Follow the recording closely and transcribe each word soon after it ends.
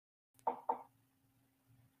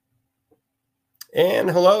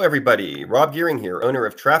And hello, everybody. Rob Gearing here, owner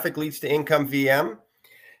of Trafficleads2incomeVM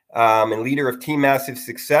and leader of Team Massive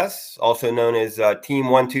Success, also known as Team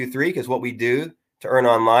 123, because what we do to earn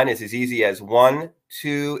online is as easy as 1,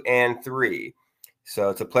 2, and 3. So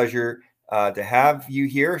it's a pleasure to have you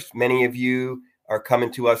here. Many of you are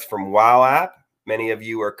coming to us from WOWApp. Many of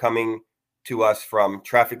you are coming to us from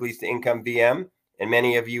Trafficleads2incomeVM, and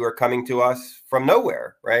many of you are coming to us from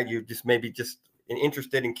nowhere, right? You just maybe just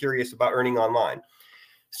interested and curious about earning online.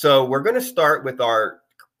 So we're going to start with our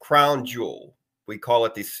crown jewel. We call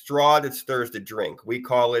it the straw that stirs the drink. We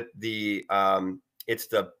call it the it's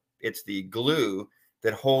the glue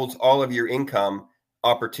that holds all of your income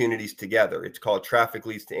opportunities together. It's called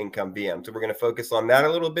Trafficleads2incomeVM. So we're going to focus on that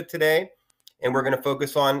a little bit today, and we're going to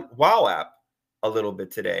focus on WOWApp a little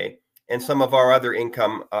bit today, and some of our other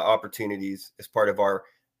income opportunities as part of our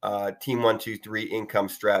Team 123 income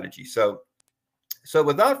strategy. So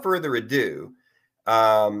without further ado,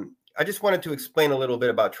 I just wanted to explain a little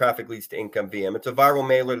bit about Trafficleads2incomeVM. It's a viral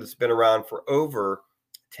mailer that's been around for over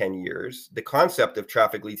 10 years. The concept of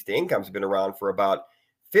Traffic-Leads-to-Income has been around for about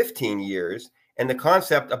 15 years. And the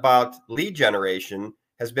concept about lead generation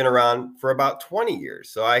has been around for about 20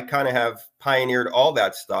 years. So I kind of have pioneered all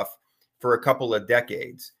that stuff for a couple of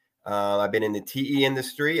decades. I've been in the TE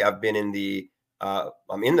industry. I've been in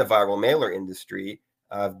I'm in the viral mailer industry.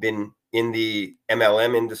 I've been in the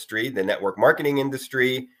MLM industry, the network marketing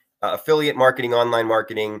industry, affiliate marketing, online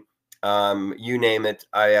marketing, you name it,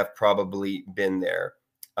 I have probably been there.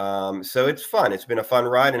 So it's fun. It's been a fun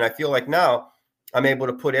ride. And I feel like now I'm able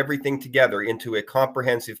to put everything together into a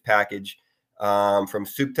comprehensive package, from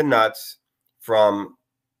soup to nuts, from,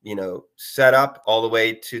 setup all the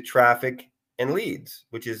way to traffic and leads,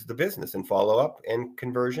 which is the business and follow up and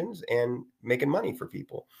conversions and making money for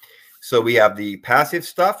people. So we have the passive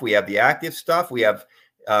stuff, we have the active stuff, we have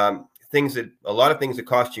a lot of things that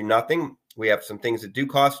cost you nothing. We have some things that do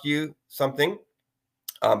cost you something.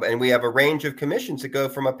 And we have a range of commissions that go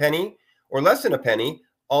from a penny or less than a penny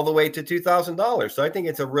all the way to $2,000. So I think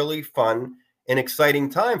it's a really fun and exciting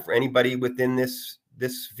time for anybody within this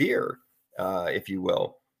sphere, if you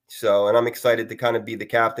will. So, and I'm excited to kind of be the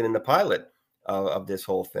captain and the pilot of this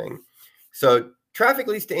whole thing. So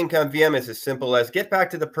Trafficleads2incomeVM is as simple as get back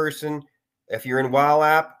to the person, if you're in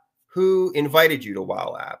WOWApp, who invited you to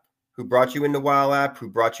WOWApp, who brought you into WOWApp, who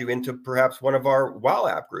brought you into perhaps one of our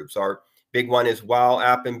WOWApp groups. Our big one is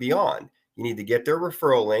WOWApp and Beyond. You need to get their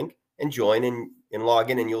referral link and join and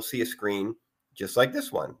log in, and you'll see a screen just like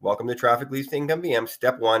this one. Welcome to Trafficleads2incomeVM,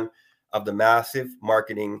 step 1 of the massive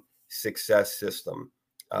marketing success system.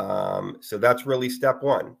 So that's really step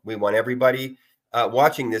 1. We want everybody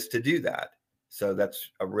watching this to do that. So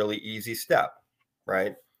that's a really easy step,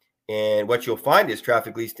 right? And what you'll find is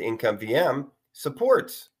Trafficleads2incomeVM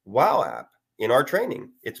supports WOWApp in our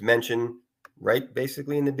training. It's mentioned right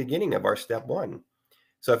basically in the beginning of our step 1.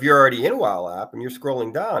 So if you're already in WOWApp and you're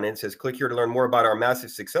scrolling down and it says click here to learn more about our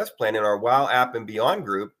massive success plan in our WOWApp and Beyond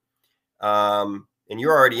group, and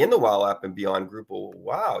you're already in the WOWApp and Beyond group, well,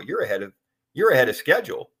 wow, you're ahead of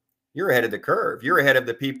schedule. You're ahead of the curve. You're ahead of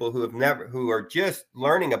the people who are just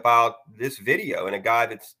learning about this video and a guy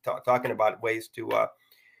that's talking about ways to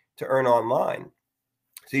earn online.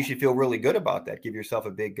 So you should feel really good about that. Give yourself a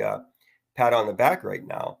big pat on the back right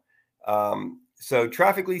now. So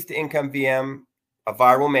Trafficleads2incomeVM, a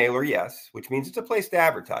viral mailer, yes, which means it's a place to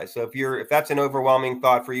advertise. So if that's an overwhelming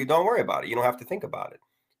thought for you, don't worry about it. You don't have to think about it.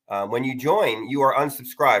 When you join, you are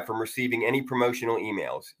unsubscribed from receiving any promotional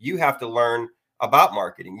emails. You have to learn about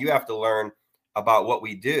marketing. You have to learn about what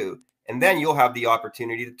we do. And then you'll have the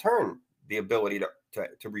opportunity to turn the ability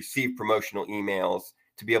to receive promotional emails,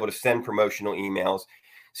 to be able to send promotional emails.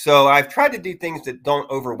 So I've tried to do things that don't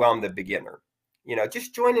overwhelm the beginner.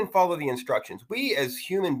 Just join and follow the instructions. We as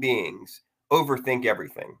human beings overthink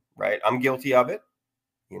everything, right? I'm guilty of it.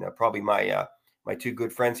 Probably my two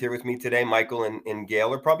good friends here with me today, Michael and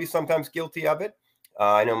Gail, are probably sometimes guilty of it.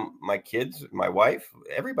 I know my kids, my wife,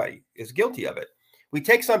 everybody is guilty of it. We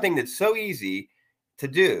take something that's so easy to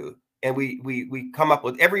do, and we come up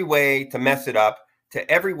with every way to mess it up, to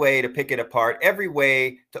every way to pick it apart, every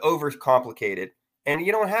way to overcomplicate it. And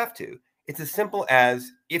you don't have to. It's as simple as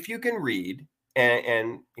if you can read,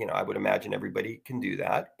 and I would imagine everybody can do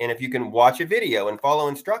that. And if you can watch a video and follow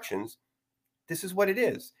instructions, this is what it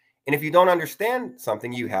is. And if you don't understand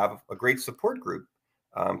something, you have a great support group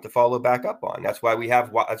to follow back up on. That's why we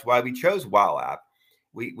chose WOWApp.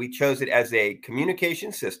 We chose it as a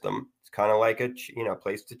communication system. It's kind of like a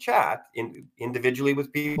place to chat individually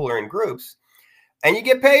with people or in groups, and you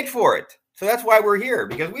get paid for it. So that's why we're here,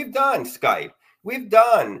 because we've done Skype, we've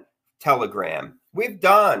done Telegram, we've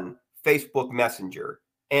done Facebook Messenger.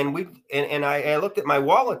 And I looked at my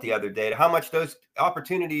wallet the other day at how much those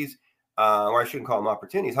opportunities, or I shouldn't call them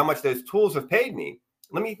opportunities, how much those tools have paid me.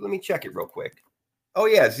 Let me check it real quick. Oh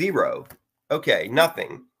yeah, 0. Okay,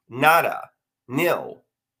 nothing, nada, nil.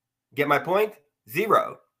 Get my point?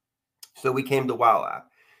 0. So we came to WOWApp.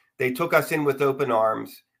 They took us in with open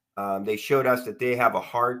arms. They showed us that they have a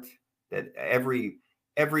heart, that everything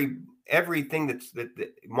that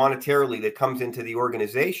monetarily that comes into the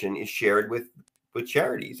organization is shared with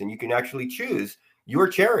charities, and you can actually choose your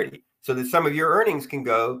charity so that some of your earnings can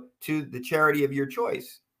go to the charity of your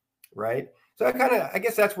choice, right? So I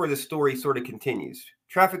guess that's where the story sort of continues.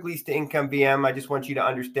 Traffic Leads to Income VM. I just want you to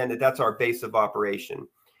understand that that's our base of operation.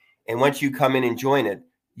 And once you come in and join it,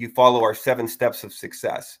 you follow our 7 steps of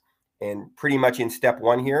success. And pretty much in step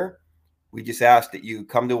 1 here, we just ask that you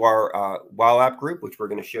come to our WOWApp group, which we're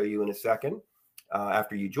going to show you in a second.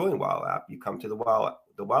 After you join WOWApp, you come to the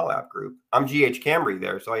WOWApp group. I'm GH Camry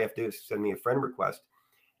there, so all you have to do is send me a friend request,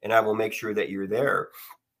 and I will make sure that you're there.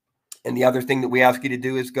 And the other thing that we ask you to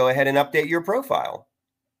do is go ahead and update your profile.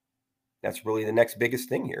 That's really the next biggest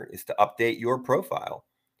thing here, is to update your profile.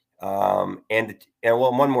 And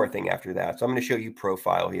well, one more thing after that. So I'm going to show you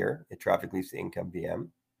profile here at Traffic Leads to Income VM.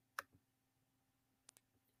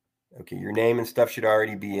 Okay, your name and stuff should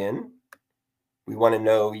already be in. We want to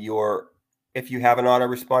know if you have an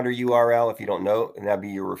autoresponder URL. If you don't know, and that'd be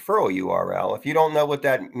your referral URL. If you don't know what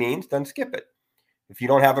that means, then skip it. If you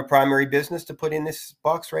don't have a primary business to put in this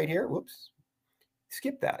box right here, whoops,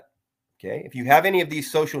 skip that. Okay, if you have any of these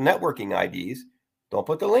social networking IDs, don't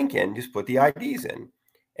put the link in, just put the IDs in.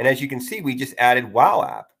 And as you can see, we just added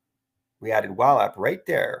WOWApp. We added WOWApp right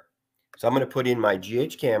there. So I'm going to put in my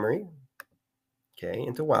GH Camry, okay,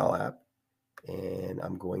 into WOWApp. And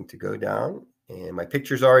I'm going to go down, and my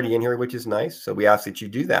picture's already in here, which is nice. So we ask that you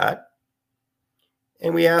do that.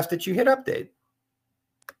 And we ask that you hit update.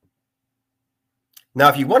 Now,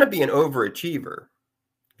 if you want to be an overachiever,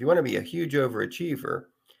 if you want to be a huge overachiever,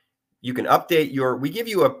 you can update we give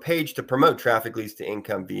you a page to promote Traffic Leads to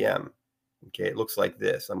Income VM. Okay, it looks like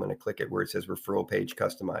this. I'm going to click it where it says referral page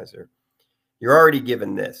customizer. You're already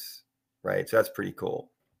given this, right? So that's pretty cool.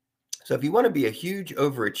 So if you want to be a huge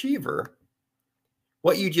overachiever,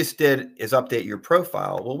 what you just did is update your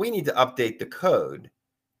profile. Well, we need to update the code,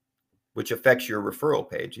 which affects your referral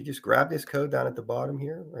page. You just grab this code down at the bottom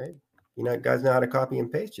here, right? You guys know how to copy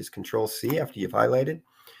and paste. Just Control-C after you've highlighted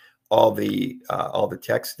all the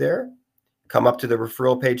text there. Come up to the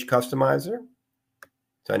referral page customizer.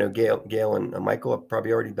 So I know Gail and Michael have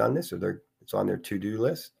probably already done this, or it's on their to-do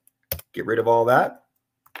list. Get rid of all that.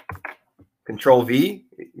 Control-V,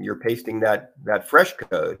 you're pasting that fresh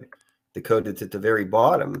code, the code that's at the very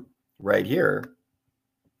bottom right here,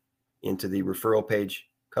 into the referral page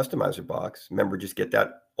customizer box. Remember, just get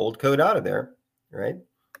that old code out of there, right?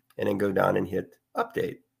 And then go down and hit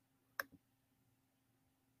update.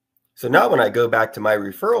 So now when I go back to my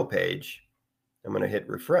referral page, I'm going to hit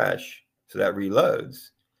refresh. So that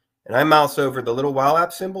reloads. And I mouse over the little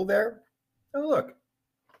WOWApp symbol there. Oh, look.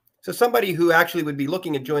 So somebody who actually would be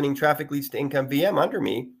looking at joining Traffic Leads to Income VM under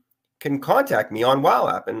me can contact me on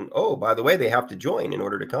WOWApp. And oh, by the way, they have to join in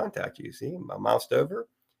order to contact you. See, I moused over.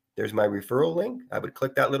 There's my referral link. I would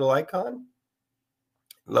click that little icon.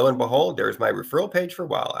 Lo and behold, there's my referral page for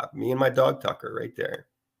WOWApp. Me and my dog Tucker right there.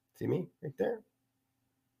 See me right there?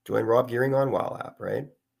 Join Rob Gearing on WOWApp, right?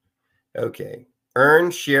 Okay.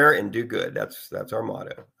 Earn, share, and do good. That's our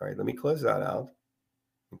motto. All right, let me close that out.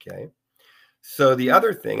 Okay. So the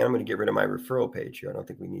other thing, I'm going to get rid of my referral page here. I don't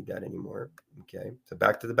think we need that anymore. Okay. So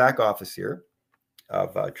back to the back office here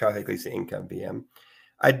of Traffic Leads to Income VM.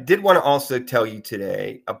 I did want to also tell you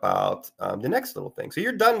today about the next little thing. So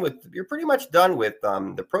you're pretty much done with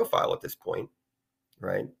the profile at this point,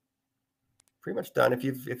 right? Pretty much done. If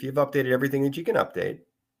you've updated everything that you can update,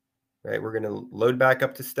 right? We're going to load back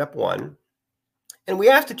up to step 1. And we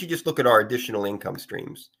ask that you just look at our additional income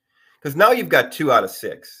streams, because now you've got 2 out of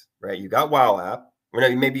 6, right? You got WOWApp, or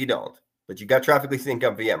no, maybe you don't, but you got Traffic Leads to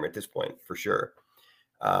Income VM at this point for sure.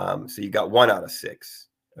 So you got 1 out of 6.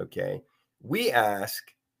 Okay. We ask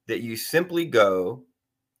that you simply go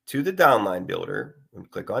to the downline builder and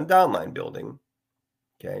click on downline building.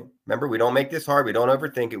 Okay. Remember, we don't make this hard. We don't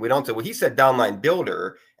overthink it. We don't say, well, he said downline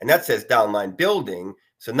builder, and that says downline building.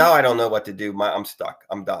 So now I don't know what to do. I'm stuck.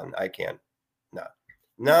 I'm done. I can't.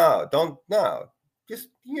 No, just,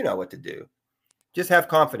 you know what to do. Just have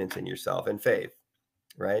confidence in yourself and faith,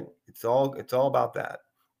 right? It's all about that.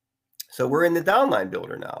 So we're in the downline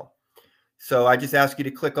builder now. So I just ask you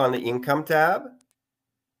to click on the income tab.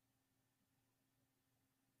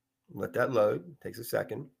 Let that load. It takes a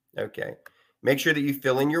second. Okay. Make sure that you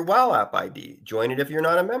fill in your WOWApp ID. Join it if you're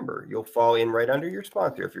not a member. You'll fall in right under your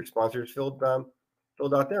sponsor if your sponsors filled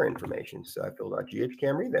out their information. So I filled out GH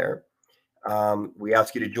Camry there. We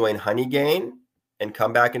ask you to join Honeygain and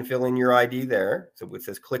come back and fill in your ID there. So it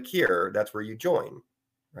says click here. That's where you join,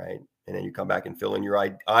 right? And then you come back and fill in your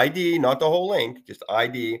ID, not the whole link, just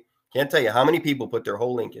ID. Can't tell you how many people put their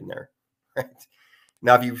whole link in there, right?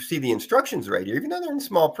 Now, if you see the instructions right here, even though they're in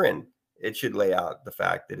small print, it should lay out the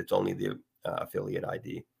fact that it's only the affiliate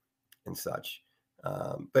ID and such.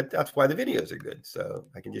 But that's why the videos are good. So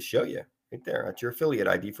I can just show you right there. That's your affiliate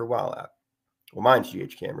ID for WOWApp. Well, mine's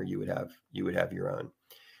GH Camera. You would have your own.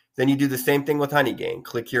 Then you do the same thing with Honeygain.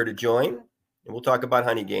 Click here to join, and we'll talk about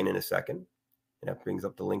Honeygain in a second. And that brings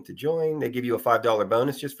up the link to join. They give you a $5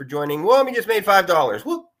 bonus just for joining. Whoa, we just made $5.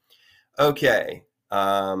 Whoop. Okay.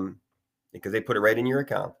 Because they put it right in your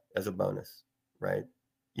account as a bonus, right?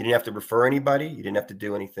 You didn't have to refer anybody. You didn't have to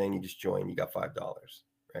do anything. You just joined. You got $5,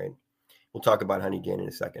 right? We'll talk about Honeygain in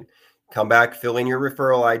a second. Come back, fill in your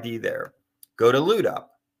referral ID there. Go to LootUp.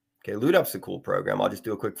 Okay, LootUp's a cool program. I'll just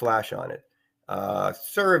do a quick flash on it.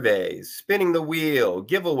 Surveys, spinning the wheel,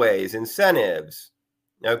 giveaways, incentives.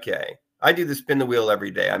 Okay, I do the spin the wheel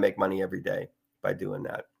every day. I make money every day by doing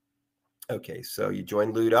that. Okay, so you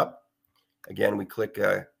join LootUp. Again, we click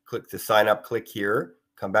to sign up, click here.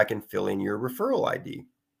 Come back and fill in your referral ID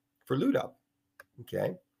for LootUp.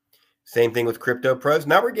 Okay. Same thing with Crypto Pros.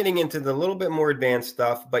 Now we're getting into the little bit more advanced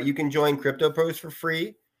stuff, but you can join Crypto Pros for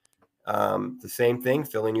free. The same thing,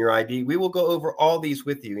 fill in your ID. We will go over all these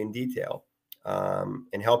with you in detail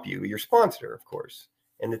and help you, your sponsor, of course,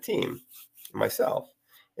 and the team, myself.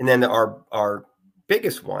 And then our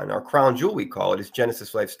biggest one, our crown jewel, we call it, is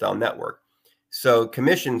Genesis Lifestyle Network. So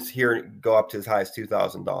commissions here go up to as high as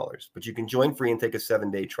 $2,000, but you can join free and take a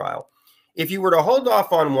 7-day trial. If you were to hold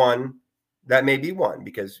off on one, that may be one,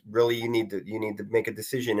 because really you need to make a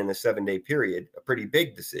decision in a 7-day period, a pretty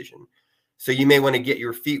big decision. So you may want to get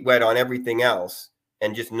your feet wet on everything else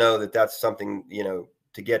and just know that that's something,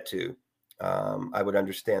 to get to. I would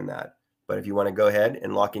understand that. But if you want to go ahead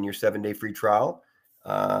and lock in your 7-day free trial,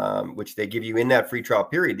 which they give you in that free trial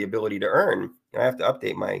period, the ability to earn, I have to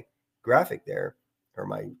update my graphic there, or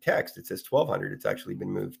my text. It says 1,200. It's actually been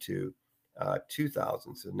moved to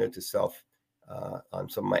 2,000. So note to self on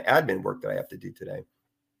some of my admin work that I have to do today.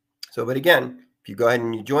 So, but again, if you go ahead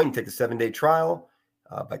and you join, you take the 7-day trial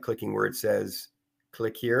by clicking where it says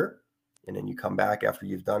click here, and then you come back after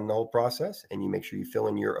you've done the whole process, and you make sure you fill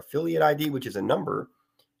in your affiliate ID, which is a number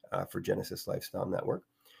for Genesis Lifestyle Network.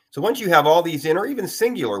 So once you have all these in, or even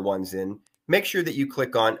singular ones in, make sure that you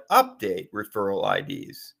click on update referral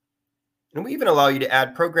IDs. And we even allow you to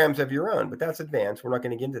add programs of your own, but that's advanced. We're not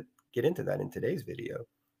going to get into that in today's video.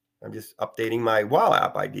 I'm just updating my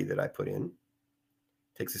WOWApp ID that I put in.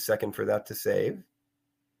 Takes a second for that to save.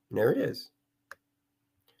 And there it is.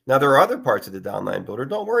 Now, there are other parts of the downline builder.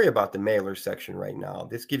 Don't worry about the mailer section right now.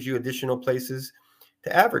 This gives you additional places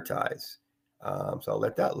to advertise. So I'll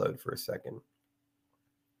let that load for a second.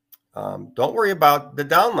 Don't worry about the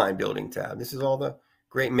downline building tab. This is all the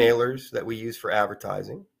great mailers that we use for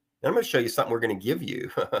advertising. And I'm going to show you something we're going to give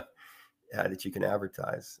you that you can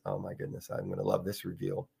advertise. Oh my goodness, I'm going to love this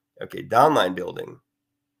reveal. Okay, downline building.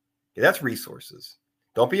 Okay, that's resources.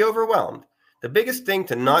 Don't be overwhelmed. The biggest thing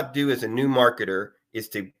to not do as a new marketer is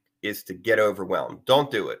to get overwhelmed.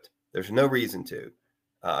 Don't do it. There's no reason to.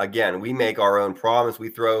 Again, we make our own problems. We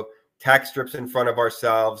throw tack strips in front of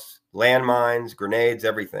ourselves, landmines, grenades,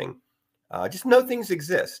 everything. Just know things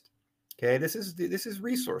exist. Okay, this is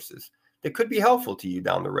resources that could be helpful to you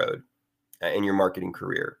down the road in your marketing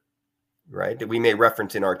career, right? That we may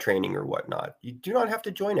reference in our training or whatnot. You do not have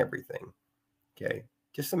to join everything. Okay,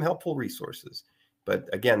 just some helpful resources. But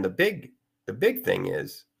again, the big thing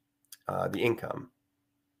is the income,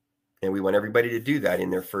 and we want everybody to do that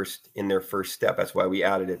in their first step. That's why we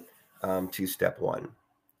added it to step 1.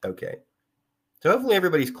 Okay, so hopefully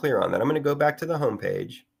everybody's clear on that. I'm going to go back to the home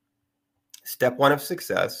page. Step 1 of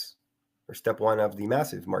success, or step 1 of the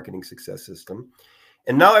massive marketing success system.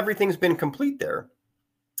 And now everything's been complete there.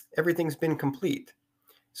 Everything's been complete.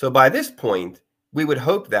 So by this point, we would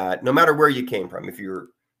hope that no matter where you came from, if you're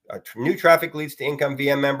a new Traffic Leads to Income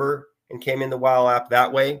VM member and came in the WOWApp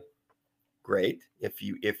that way, great. If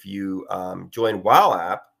you joined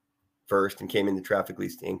WOWApp first and came into Traffic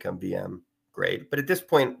Leads to Income VM, great. But at this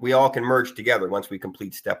point, we all can merge together once we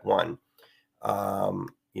complete step 1.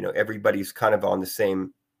 Everybody's kind of on the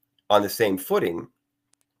same footing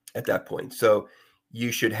at that point. So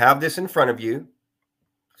you should have this in front of you.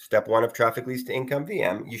 Step 1 of Traffic Leads to Income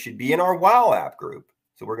VM. You should be in our WOWApp group.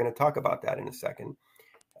 So we're going to talk about that in a second.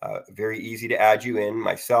 Very easy to add you in,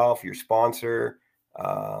 myself, your sponsor,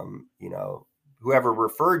 whoever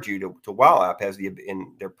referred you to WOWApp has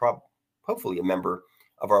they're hopefully a member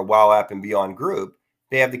of our WOWApp and Beyond group.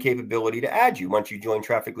 They have the capability to add you once you join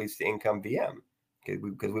Traffic Leads to Income VM,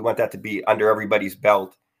 because we want that to be under everybody's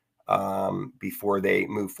belt before they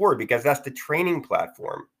move forward, because that's the training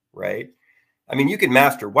platform, right? I mean, you can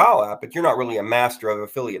master WOWApp, but you're not really a master of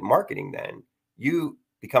affiliate marketing. Then you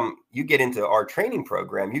get into our training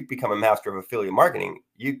program, you become a master of affiliate marketing.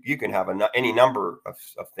 You can have any number of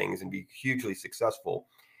things and be hugely successful.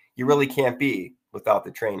 You really can't be without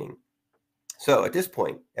the training. So at this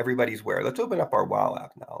point, everybody's where. Let's open up our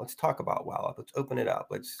WOWApp now. Let's talk about WOWApp. Let's open it up.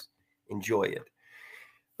 Let's enjoy it.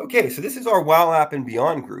 Okay, so this is our WOWApp and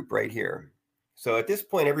Beyond group right here. So at this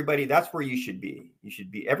point, everybody, that's where you should be. You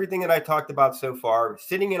should be everything that I talked about so far,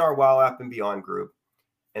 sitting in our WOWApp and Beyond group,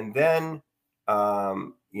 and then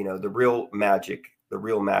the real magic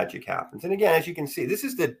happens. And again, as you can see, this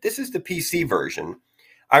is the PC version.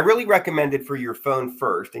 I really recommend it for your phone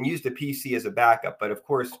first and use the PC as a backup. But of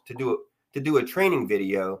course, to do a training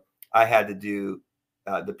video, I had to do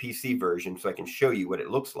the PC version so I can show you what it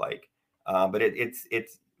looks like. But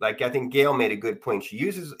it's like, I think Gail made a good point. She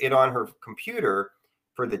uses it on her computer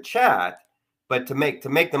for the chat, but to make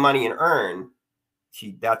the money and earn,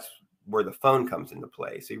 that's where the phone comes into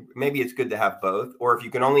play. So maybe it's good to have both, or if you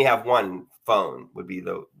can only have one phone, would be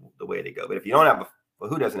the way to go. But if you don't have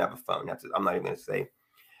who doesn't have a phone? I'm not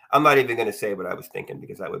even going to say what I was thinking,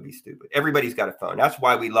 because that would be stupid. Everybody's got a phone. That's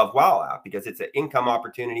why we love WOWApp, because it's an income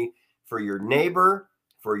opportunity for your neighbor,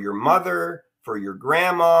 for your mother, for your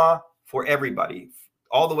grandma, for everybody,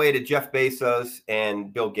 all the way to Jeff Bezos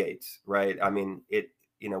and Bill Gates, right? I mean,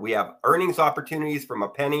 we have earnings opportunities from a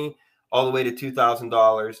penny all the way to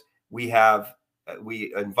 $2,000.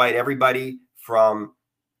 We invite everybody from,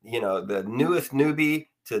 the newest newbie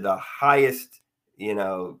to the highest,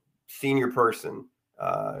 senior person,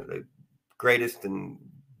 the greatest and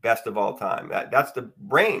best of all time. That's the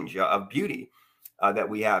range of beauty that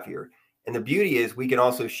we have here. And the beauty is we can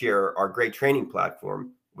also share our great training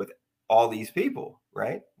platform with all these people,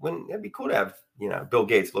 right? It'd be cool to have, Bill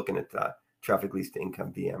Gates looking at Traffic Leads to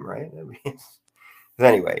Income VM, right?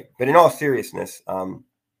 Anyway, but in all seriousness,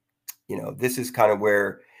 this is kind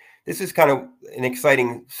of an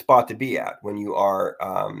exciting spot to be at when you are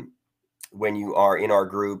in our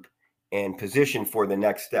group and positioned for the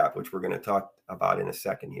next step, which we're going to talk about in a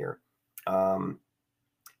second here.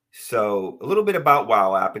 So a little bit about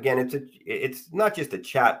WOWApp. Again, it's not just a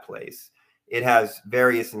chat place. It has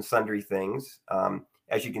various and sundry things.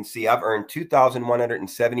 As you can see, I've earned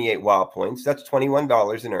 2,178 WOW points. That's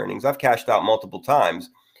 $21 in earnings. I've cashed out multiple times.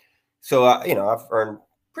 So, I've earned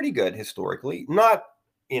pretty good historically. Not,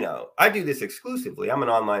 I do this exclusively. I'm an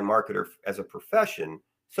online marketer as a profession.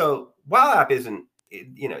 So WOWApp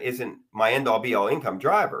isn't my end all be all income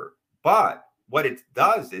driver. But what it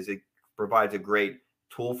does is it provides a great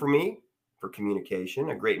tool for me for communication,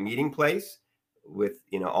 a great meeting place with,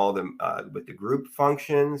 all the with the group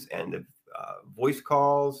functions and the voice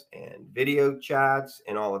calls and video chats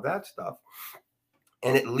and all of that stuff.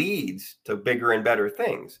 And it leads to bigger and better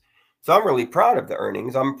things. So I'm really proud of the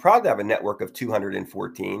earnings. I'm proud to have a network of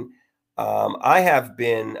 214. I'm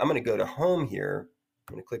going to go to home here.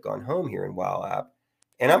 I'm going to click on home here in WOWApp.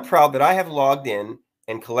 And I'm proud that I have logged in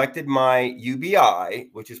and collected my UBI,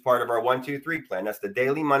 which is part of our 1, 2, 3 plan. That's the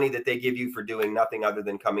daily money that they give you for doing nothing other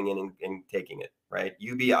than coming in and taking it, right?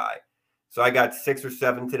 UBI. So I got 6 or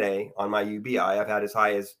 7 today on my UBI. I've had as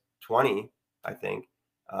high as 20, I think,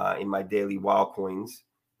 in my daily WOW coins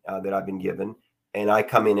that I've been given. And I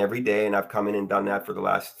come in every day, and I've come in and done that for the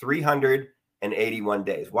last 381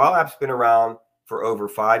 days. WOWApp's been around for over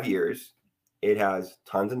 5 years. It has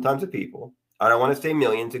tons and tons of people. I don't want to say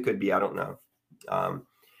millions. It could be, I don't know.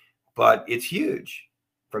 But it's huge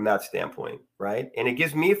from that standpoint, right? And it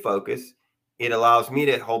gives me a focus. It allows me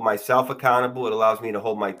to hold myself accountable. It allows me to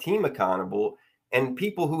hold my team accountable. And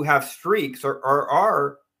people who have streaks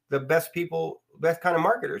are the best people, best kind of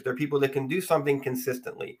marketers. They're people that can do something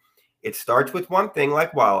consistently. It starts with one thing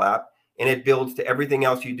like WOWApp, and it builds to everything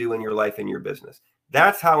else you do in your life and your business.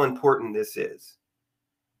 That's how important this is.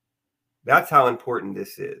 That's how important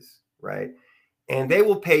this is, right? And they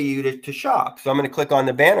will pay you to shop. So I'm going to click on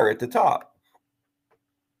the banner at the top.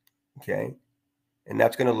 Okay. And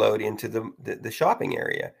that's going to load into the shopping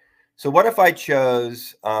area. So what if I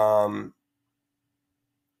chose, and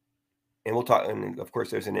we'll talk, and of course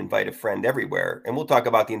there's an invite a friend everywhere, and we'll talk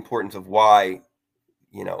about the importance of why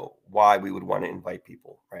we would want to invite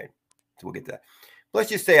people, right? So we'll get to that. Let's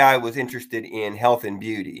just say I was interested in health and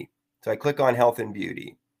beauty. So I click on health and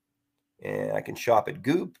beauty. and I can shop at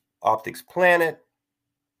Goop, Optics Planet,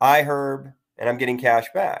 iHerb, and I'm getting cash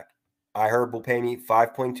back. iHerb will pay me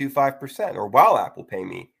 5.25%, or WOWApp will pay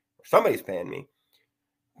me, or somebody's paying me.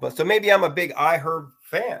 But so maybe I'm a big iHerb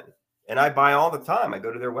fan and I buy all the time. I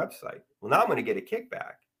go to their website. Well, now I'm going to get a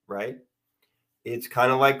kickback, right? It's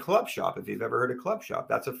kind of like Club Shop. If you've ever heard of Club Shop,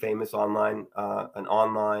 that's a famous online, an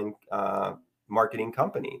online marketing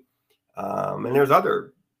company. And there's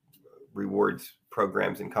other rewards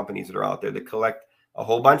programs and companies that are out there that collect a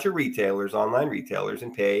whole bunch of retailers, online retailers,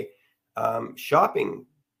 and pay shopping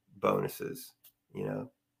bonuses, you know,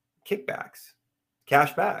 kickbacks,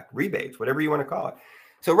 cash back, rebates, whatever you want to call it.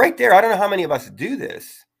 So right there, I don't know how many of us do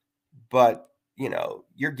this, but you know,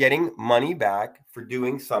 you're getting money back for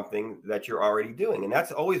doing something that you're already doing. And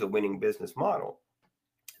that's always a winning business model.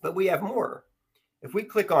 But we have more. If we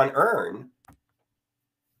click on earn,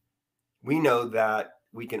 we know that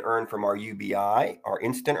we can earn from our UBI, our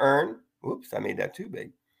instant earn. Oops, I made that too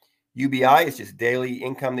big. UBI is just daily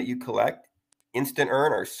income that you collect. Instant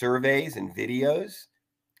earn are surveys and videos,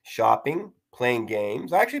 shopping, playing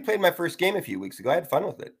games. I actually played my first game a few weeks ago. I had fun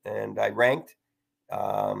with it, and I ranked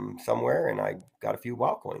somewhere, and I got a few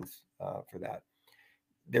WOW coins for that.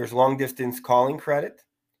 There's long distance calling credit.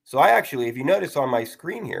 So I actually, if you notice on my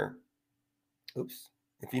screen here,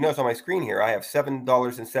 if you notice on my screen here, I have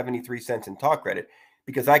 $7.73 in talk credit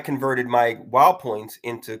because I converted my WOW points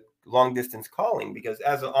into long distance calling, because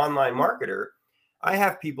as an online marketer, I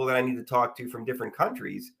have people that I need to talk to from different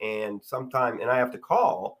countries, and I have to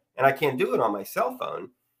call, and I can't do it on my cell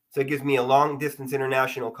phone. So it gives me a long distance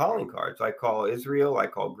international calling card. So I call Israel, I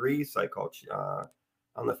call Greece, I call, I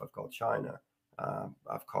don't know if I've called China.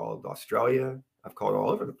 I've called Australia. I've called all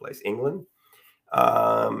over the place, England,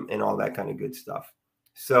 and all that kind of good stuff.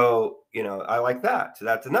 So, you know, I like that. So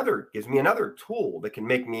that's gives me another tool that can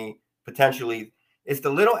make me potentially, it's the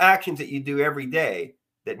little actions that you do every day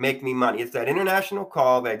that make me money. It's that international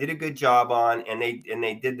call that I did a good job on, and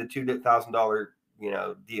they did the $2,000, you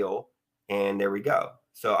know, deal. And there we go.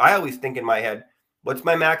 So I always think in my head, what's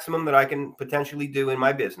my maximum that I can potentially do in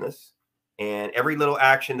my business? And every little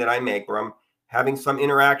action that I make where I'm having some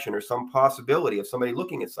interaction or some possibility of somebody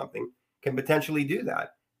looking at something can potentially do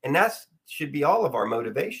that. And that should be all of our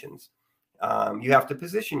motivations. You have to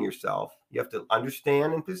position yourself. You have to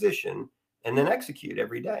understand and position and then execute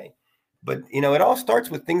every day. But, you know, it all starts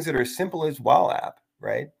with things that are as simple as WOWApp,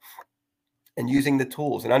 right? And using the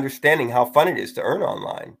tools and understanding how fun it is to earn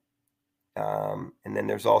online. And then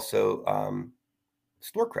there's also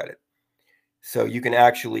store credit. So you can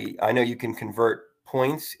actually, I know you can convert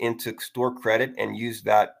points into store credit and use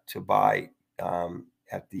that to buy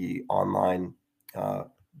at the online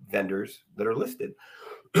vendors that are listed.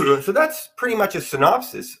 So that's pretty much a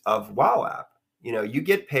synopsis of WOWApp. You know, you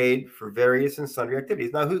get paid for various and sundry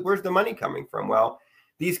activities. Now, where's the money coming from? Well,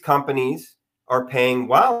 these companies are paying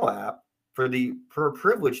WOWApp for the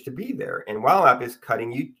privilege to be there, and WOWApp is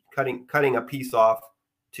cutting a piece off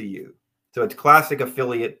to you. So it's classic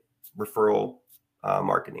affiliate referral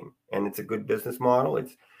marketing, and it's a good business model.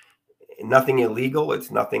 It's nothing illegal. It's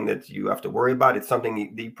nothing that you have to worry about. It's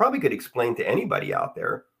something that you probably could explain to anybody out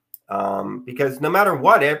there, because no matter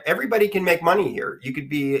what, everybody can make money here. You could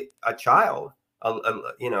be a child.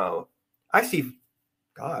 You know, I see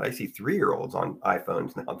 3-year-olds on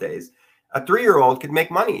iPhones nowadays. A 3-year-old could make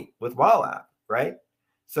money with WOWApp, right?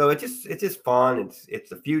 So it's just fun. It's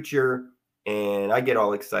the future, and I get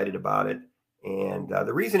all excited about it. And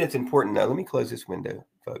the reason it's important, now let me close this window,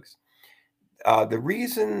 folks. The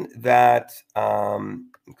reason that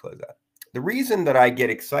the reason that I get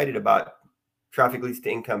excited about Traffic Leads to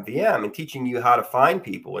Income VM and teaching you how to find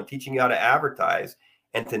people and teaching you how to advertise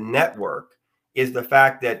and to network is the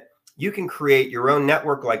fact that you can create your own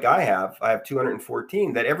network like I have. I have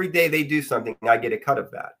 214 that every day they do something, I get a cut of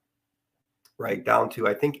that, right? Down to,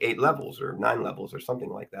 I think, 8 levels or 9 levels or something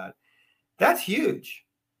like that. That's huge,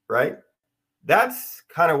 right? That's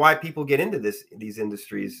kind of why people get into these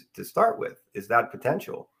industries to start with, is that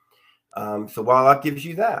potential. So WOWApp gives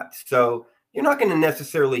you that. So you're not going to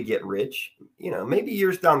necessarily get rich. You know, maybe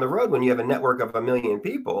years down the road when you have a network of 1 million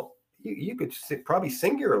people, you could probably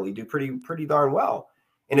singularly do pretty darn well.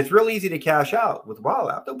 And it's real easy to cash out with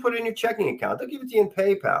WOWApp. They'll put it in your checking account. They'll give it to you in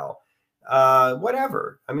PayPal,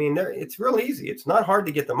 whatever. I mean, it's real easy. It's not hard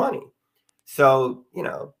to get the money. So, you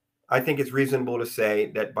know, I think it's reasonable to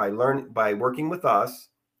say that by working with us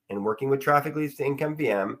and working with Traffic Leads to Income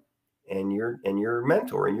VM and your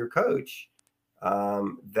mentor and your coach,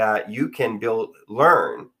 that you can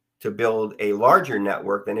learn to build a larger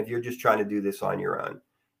network than if you're just trying to do this on your own.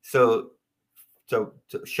 So to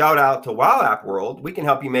shout out to WOWApp World, we can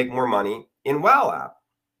help you make more money in WOWApp.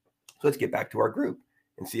 So let's get back to our group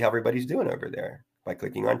and see how everybody's doing over there by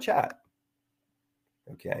clicking on chat.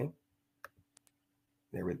 Okay.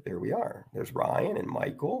 There we are. There's Ryan and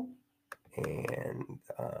Michael. And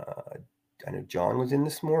I know John was in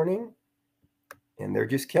this morning. And they're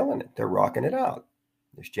just killing it. They're rocking it out.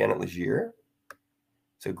 There's Janet Legier.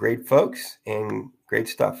 So great folks and great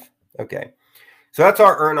stuff. Okay. So that's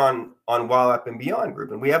our Earn on WOWApp and Beyond group.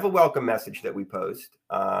 And we have a welcome message that we post.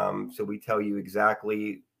 So we tell you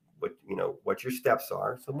exactly what your steps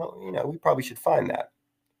are. So, we probably should find that,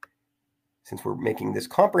 since we're making this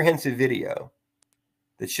comprehensive video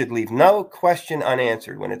that should leave no question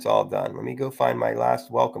unanswered when it's all done. Let me go find my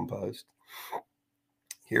last welcome post.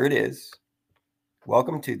 Here it is.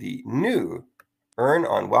 Welcome to the new Earn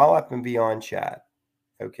on WOWApp and Beyond chat.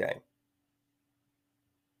 Okay.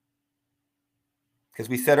 Because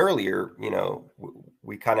we said earlier,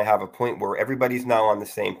 we kind of have a point where everybody's now on the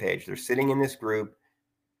same page. They're sitting in this group.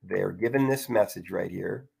 They're given this message right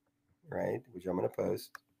here, right, which I'm going to post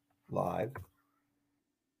live.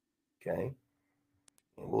 Okay.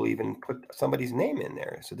 And we'll even put somebody's name in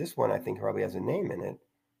there. So this one, I think, probably has a name in it.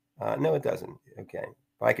 No, it doesn't. Okay.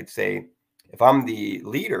 If I could say, if I'm the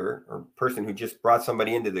leader or person who just brought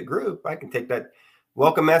somebody into the group, I can take that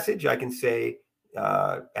welcome message. I can say,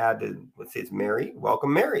 add to, let's say it's Mary,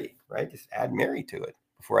 welcome Mary, right? Just add Mary to it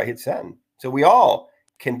before I hit send. So we all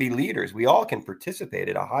can be leaders. We all can participate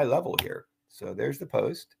at a high level here. So there's the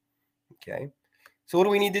post. Okay. So what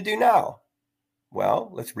do we need to do now? Well,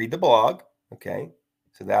 let's read the blog. Okay.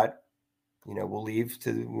 So that, we'll leave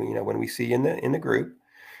to, when we see in the group.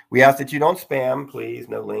 We ask that you don't spam, please.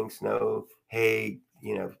 No links, no, hey,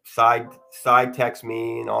 side text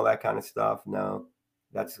me and all that kind of stuff. No,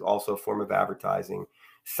 that's also a form of advertising.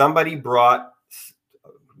 Somebody brought,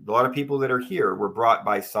 a lot of people that are here were brought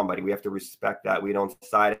by somebody. We have to respect that. We don't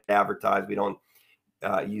side advertise. We don't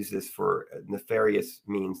use this for nefarious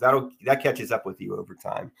means. That catches up with you over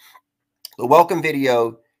time. The welcome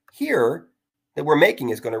video here that we're making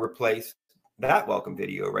is going to replace that welcome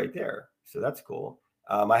video right there. So that's cool.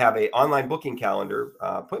 I have an online booking calendar,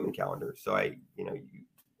 appointment calendar. So I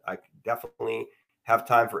definitely have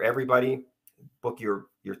time for everybody. Book your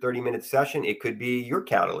 30-minute session. It could be your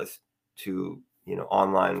catalyst to,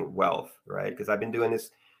 online wealth, right? Because I've been doing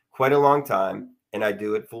this quite a long time and I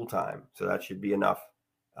do it full time. So that should be enough.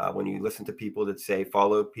 When you listen to people that say,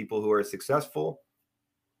 follow people who are successful,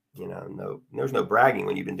 there's no bragging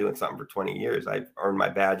when you've been doing something for 20 years. I've earned my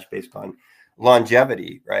badge based on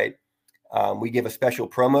longevity, right? We give a special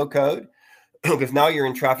promo code because now you're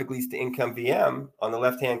in Traffic Leads to Income VM. On the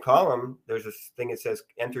left-hand column, there's this thing that says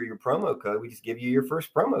enter your promo code. We just give you your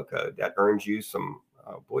first promo code that earns you some,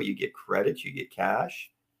 you get credits, you get cash.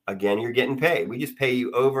 Again, you're getting paid. We just pay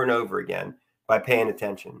you over and over again by paying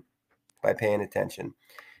attention,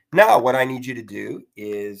 Now, what I need you to do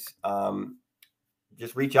is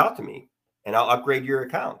just reach out to me and I'll upgrade your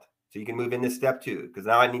account so you can move into step 2. Because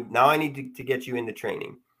now I need to get you into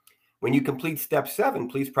training. When you complete step 7,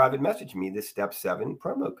 please private message me this step 7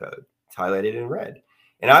 promo code. It's highlighted in red.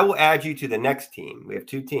 And I will add you to the next team. We have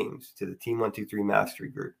 2 teams, to the Team 123 Mastery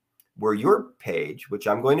Group, where your page, which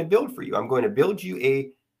I'm going to build for you, I'm going to build you a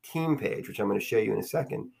team page, which I'm going to show you in a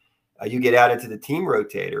second. You get added to the team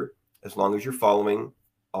rotator as long as you're following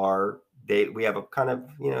our date. We have a kind of,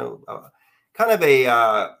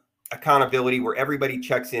 accountability where everybody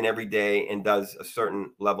checks in every day and does a certain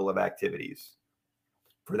level of activities.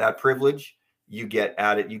 For that privilege, you get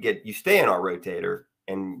added, you stay in our rotator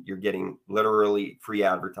and you're getting literally free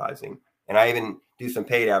advertising. And I even do some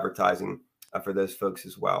paid advertising for those folks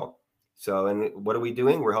as well. So, and what are we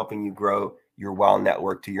doing? We're helping you grow your WOW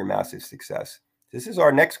network to your massive success. This is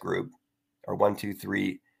our next group, our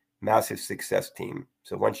 123 massive success team.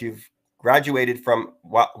 So once you've graduated from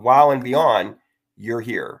WOW and beyond, you're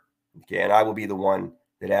here. Okay. And I will be the one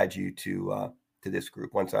that adds you to this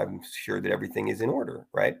group once I'm sure that everything is in order,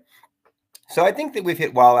 right? So I think that we've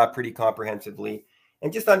hit WOWApp pretty comprehensively,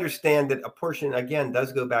 and just understand that a portion, again,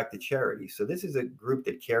 does go back to charity. So this is a group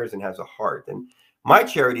that cares and has a heart. And my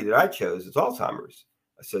charity that I chose is Alzheimer's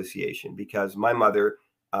Association, because my mother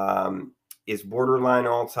is borderline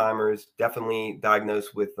Alzheimer's, definitely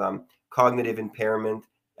diagnosed with cognitive impairment,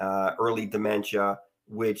 early dementia,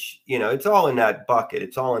 which, it's all in that bucket.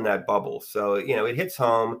 It's all in that bubble. So, it hits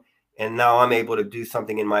home. And now I'm able to do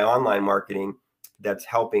something in my online marketing that's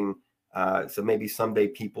helping. So maybe someday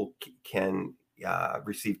people can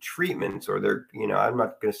receive treatments, or I'm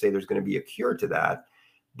not going to say there's going to be a cure to that,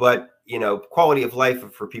 but, quality of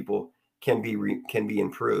life for people can be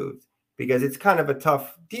improved, because it's kind of a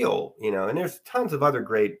tough deal, and there's tons of other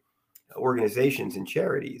great organizations and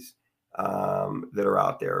charities. that are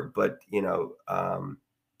out there. But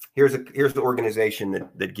here's the organization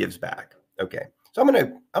that gives back. Okay, so I'm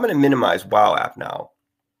gonna minimize WOWApp now.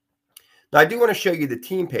 Now I do want to show you the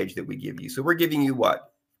team page that we give you. So we're giving you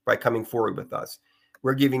what by coming forward with us.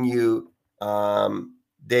 We're giving you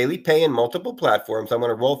daily pay in multiple platforms. I'm going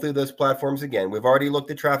to roll through those platforms again. We've already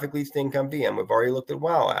looked at Traffic Leads to Income VM. We've already looked at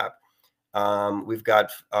WOWApp. We've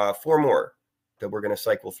got 4 more that we're going to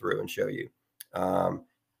cycle through and show you.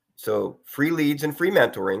 So free leads and free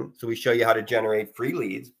mentoring. So we show you how to generate free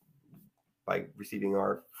leads by receiving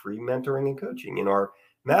our free mentoring and coaching in our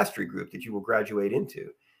mastery group that you will graduate into.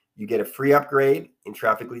 You get a free upgrade in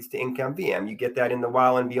Traffic Leads to Income VM. You get that in the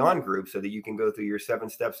Wow and Beyond group so that you can go through your 7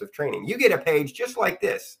 steps of training. You get a page just like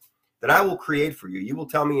this that I will create for you. You will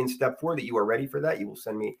tell me in step 4 that you are ready for that. You will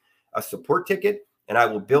send me a support ticket and I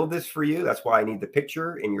will build this for you. That's why I need the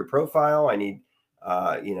picture in your profile. I need,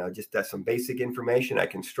 just some basic information. I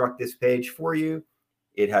construct this page for you.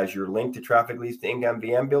 It has your link to Traffic Leads to Income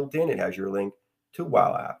VM built in. It has your link to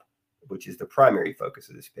WOWApp, which is the primary focus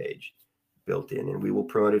of this page, built in, and we will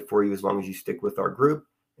promote it for you as long as you stick with our group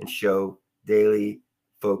and show daily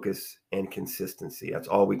focus and consistency. That's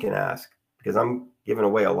all we can ask, because I'm giving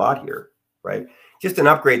away a lot here, right? Just an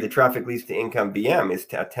upgrade to Traffic Leads to Income VM is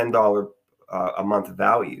a $10 a month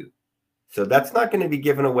value. So that's not going to be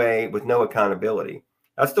given away with no accountability.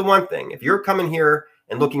 That's the one thing. If you're coming here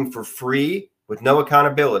and looking for free with no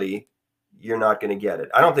accountability, you're not going to get it.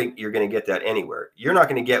 I don't think you're going to get that anywhere. You're not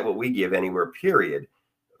going to get what we give anywhere, period.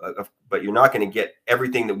 But you're not going to get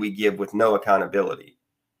everything that we give with no accountability.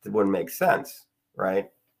 It wouldn't make sense, right?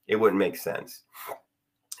 It wouldn't make sense.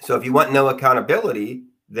 So if you want no accountability,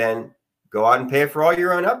 then go out and pay for all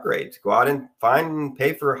your own upgrades. Go out and find and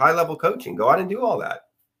pay for high-level coaching. Go out and do all that,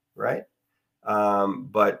 right?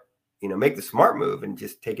 But make the smart move and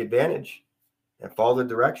just take advantage and follow the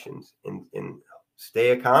directions and stay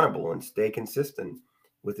accountable and stay consistent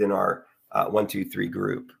within our 1, 2, 3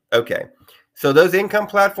 group. Okay. So those income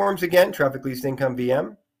platforms, again, Traffic Leads to Income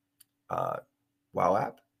VM,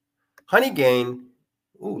 WOWApp, Honeygain.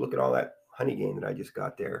 Ooh, look at all that Honeygain that I just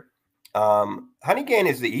got there. Honeygain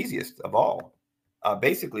is the easiest of all.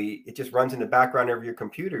 Basically, it just runs in the background of your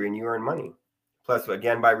computer and you earn money. Plus,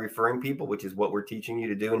 again, by referring people, which is what we're teaching you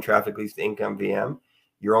to do in Traffic Leads to Income VM,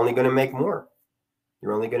 you're only going to make more.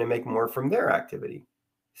 You're only going to make more from their activity.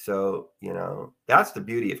 So, that's the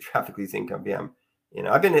beauty of Traffic Leads to Income VM.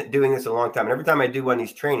 I've been doing this a long time, and every time I do one of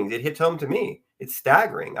these trainings, it hits home to me. It's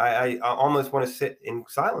staggering. I almost want to sit in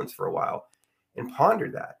silence for a while and ponder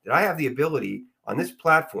that I have the ability on this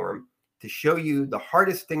platform to show you the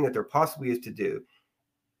hardest thing that there possibly is to do.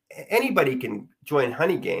 Anybody can join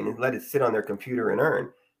Honeygain and let it sit on their computer and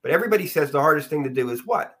earn, but everybody says the hardest thing to do is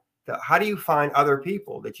what? How do you find other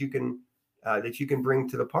people that you can bring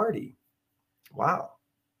to the party? Wow,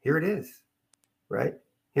 here it is, right?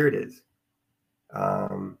 Here it is.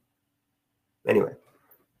 Anyway,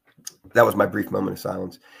 that was my brief moment of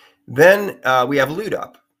silence. Then we have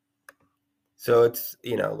WOWApp. So it's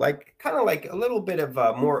kind of like a little bit of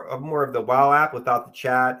more of the WOWApp without the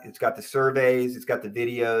chat. It's got the surveys, it's got the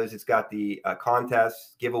videos, it's got the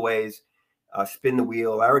contests, giveaways, spin the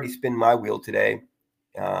wheel. I already spin my wheel today,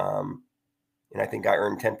 and I think I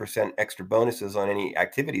earned 10% extra bonuses on any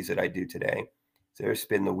activities that I do today. So there's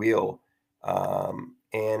spin the wheel,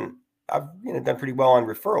 and I've done pretty well on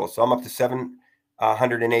referrals. So I'm up to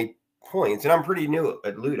 708 points, and I'm pretty new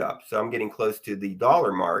at WOWApp, so I'm getting close to the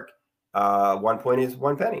dollar mark. 1 point is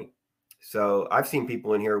 1 penny. So I've seen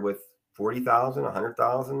people in here with 40,000,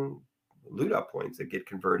 100,000 WOWApp points that get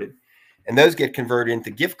converted, and those get converted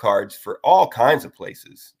into gift cards for all kinds of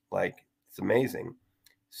places. Like, it's amazing.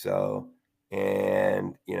 So,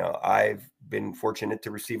 and I've been fortunate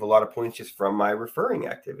to receive a lot of points just from my referring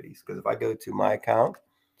activities, because if I go to my account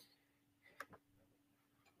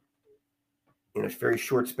in a very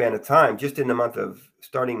short span of time, just in the month of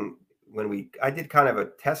starting when I did kind of a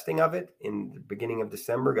testing of it in the beginning of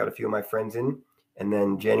December, got a few of my friends in, and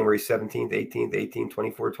then January 17th, 18th, 18,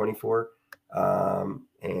 24, 24.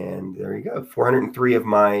 And there you go. 403 of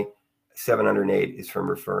my 708 is from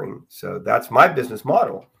referring. So that's my business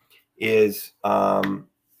model, is,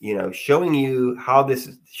 showing you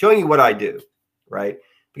showing you what I do, right?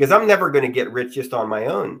 Because I'm never going to get rich just on my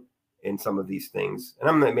own in some of these things. And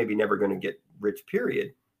I'm maybe never going to get rich,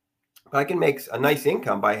 period. I can make a nice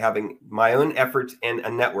income by having my own efforts and a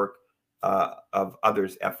network of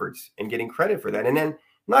others' efforts and getting credit for that. And then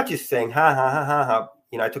not just saying, ha, ha, ha, ha, ha,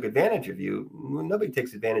 I took advantage of you. Nobody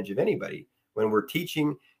takes advantage of anybody when we're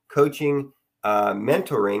teaching, coaching,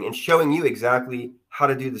 mentoring, and showing you exactly how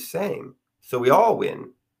to do the same. So we all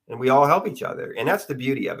win. and we all help each other. And that's the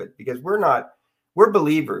beauty of it, because we're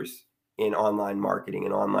believers in online marketing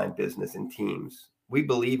and online business and teams. We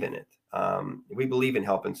believe in it. We believe in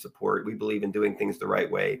help and support. We believe in doing things the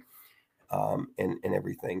right way, and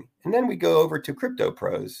everything. And then we go over to Crypto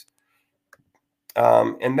Pros.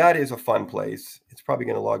 And that is a fun place. It's probably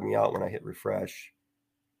going to log me out when I hit refresh.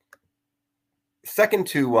 Second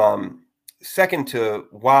to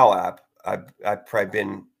WOWApp, I've probably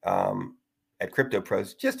been at Crypto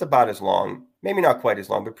Pros just about as long, maybe not quite as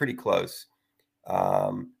long, but pretty close.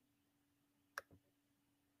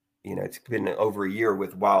 It's been over a year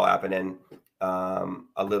with WOWApp, and then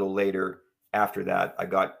a little later after that, I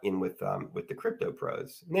got in with the Crypto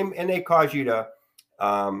Pros, and they cause you to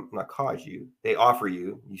not cause you, they offer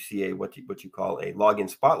you see what you call a login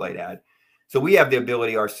spotlight ad. So we have the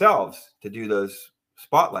ability ourselves to do those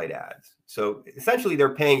spotlight ads. So essentially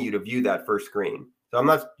they're paying you to view that first screen. So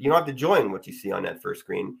you don't have to join what you see on that first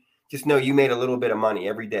screen. Just know you made a little bit of money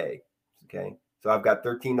every day. Okay. So I've got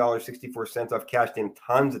 $13.64. I've cashed in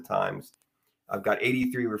tons of times. I've got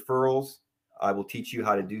 83 referrals. I will teach you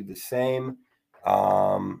how to do the same.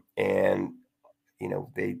 And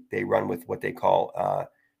they run with what they call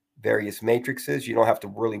various matrices. You don't have to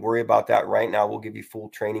really worry about that right now. We'll give you full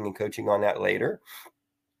training and coaching on that later.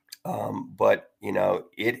 But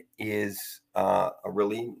it is a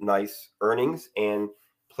really nice earnings and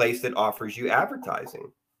place that offers you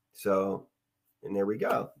advertising. So, and there we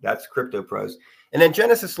go. That's Crypto Pros. And then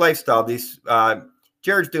Genesis Lifestyle.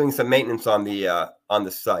 Jared's doing some maintenance on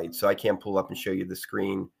the site, so I can't pull up and show you the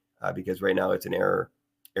screen because right now it's an error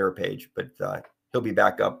page. But he'll be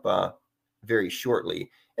back up very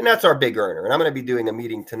shortly. And that's our big earner. And I'm going to be doing a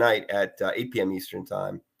meeting tonight at 8 p.m. Eastern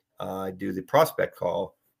time. I do the prospect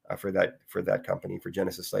call for that company, for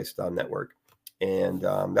Genesis Lifestyle Network. And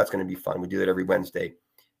that's going to be fun. We do that every Wednesday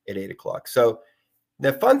at 8 o'clock. So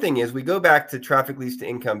the fun thing is we go back to Traffic Leads to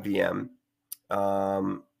Income VM.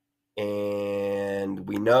 And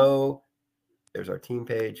we know there's our team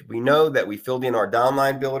page. We know that we filled in our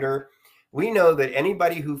downline builder. We know that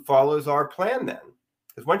anybody who follows our plan then,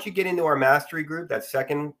 because once you get into our mastery group, that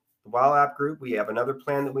second WOWApp group, we have another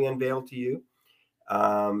plan that we unveil to you.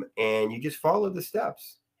 And you just follow the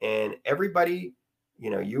steps, and everybody,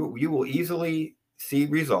 you will easily see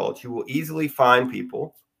results. You will easily find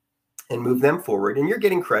people and move them forward. And you're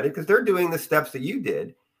getting credit because they're doing the steps that you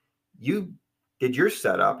did. You did your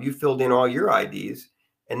setup, you filled in all your IDs,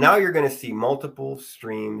 and now you're going to see multiple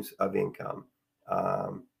streams of income.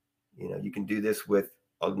 You can do this with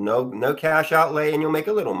no cash outlay, and you'll make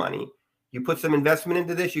a little money. You put some investment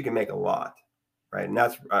into this, you can make a lot, right? And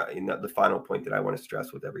that's the final point that I want to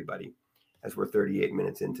stress with everybody as we're 38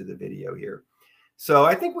 minutes into the video here. So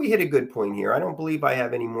I think we hit a good point here. I don't believe I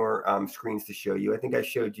have any more screens to show you. I think I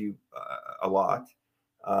showed you a lot.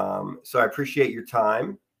 So I appreciate your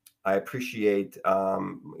time. I appreciate,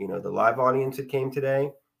 the live audience that came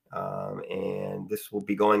today. And this will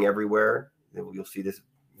be going everywhere. You'll see this.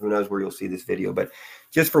 Who knows where you'll see this video, but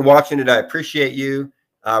just for watching it, I appreciate you.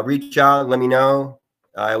 Reach out, let me know.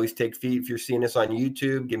 I always take feed. If you're seeing this on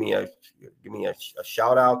YouTube, give me a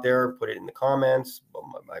shout out there. Put it in the comments,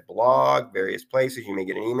 my blog, various places. You may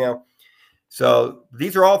get an email. So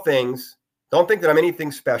these are all things. Don't think that I'm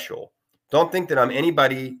anything special. Don't think that I'm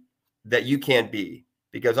anybody that you can't be,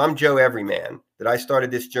 because I'm Joe Everyman. That I started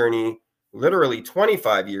this journey literally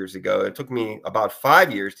 25 years ago. It took me about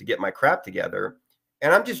 5 years to get my crap together.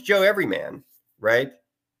 And I'm just Joe Everyman, right?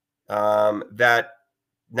 That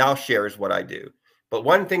now shares what I do. But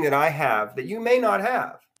one thing that I have that you may not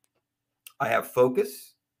have, I have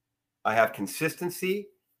focus, I have consistency,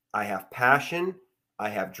 I have passion, I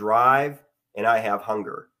have drive, and I have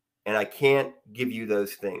hunger. And I can't give you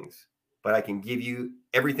those things, but I can give you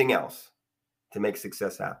everything else to make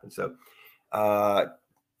success happen. So,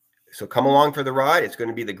 so come along for the ride. It's going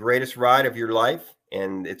to be the greatest ride of your life.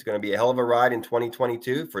 And it's going to be a hell of a ride in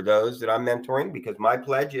 2022 for those that I'm mentoring, because my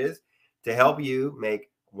pledge is to help you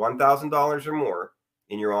make $1,000 or more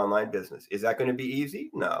in your online business. Is that going to be easy?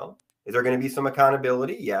 No. Is there going to be some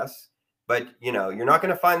accountability? Yes. But you're not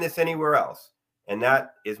going to find this anywhere else. And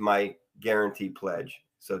that is my guaranteed pledge.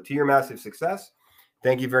 So to your massive success,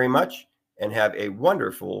 thank you very much, and have a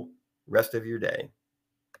wonderful rest of your day.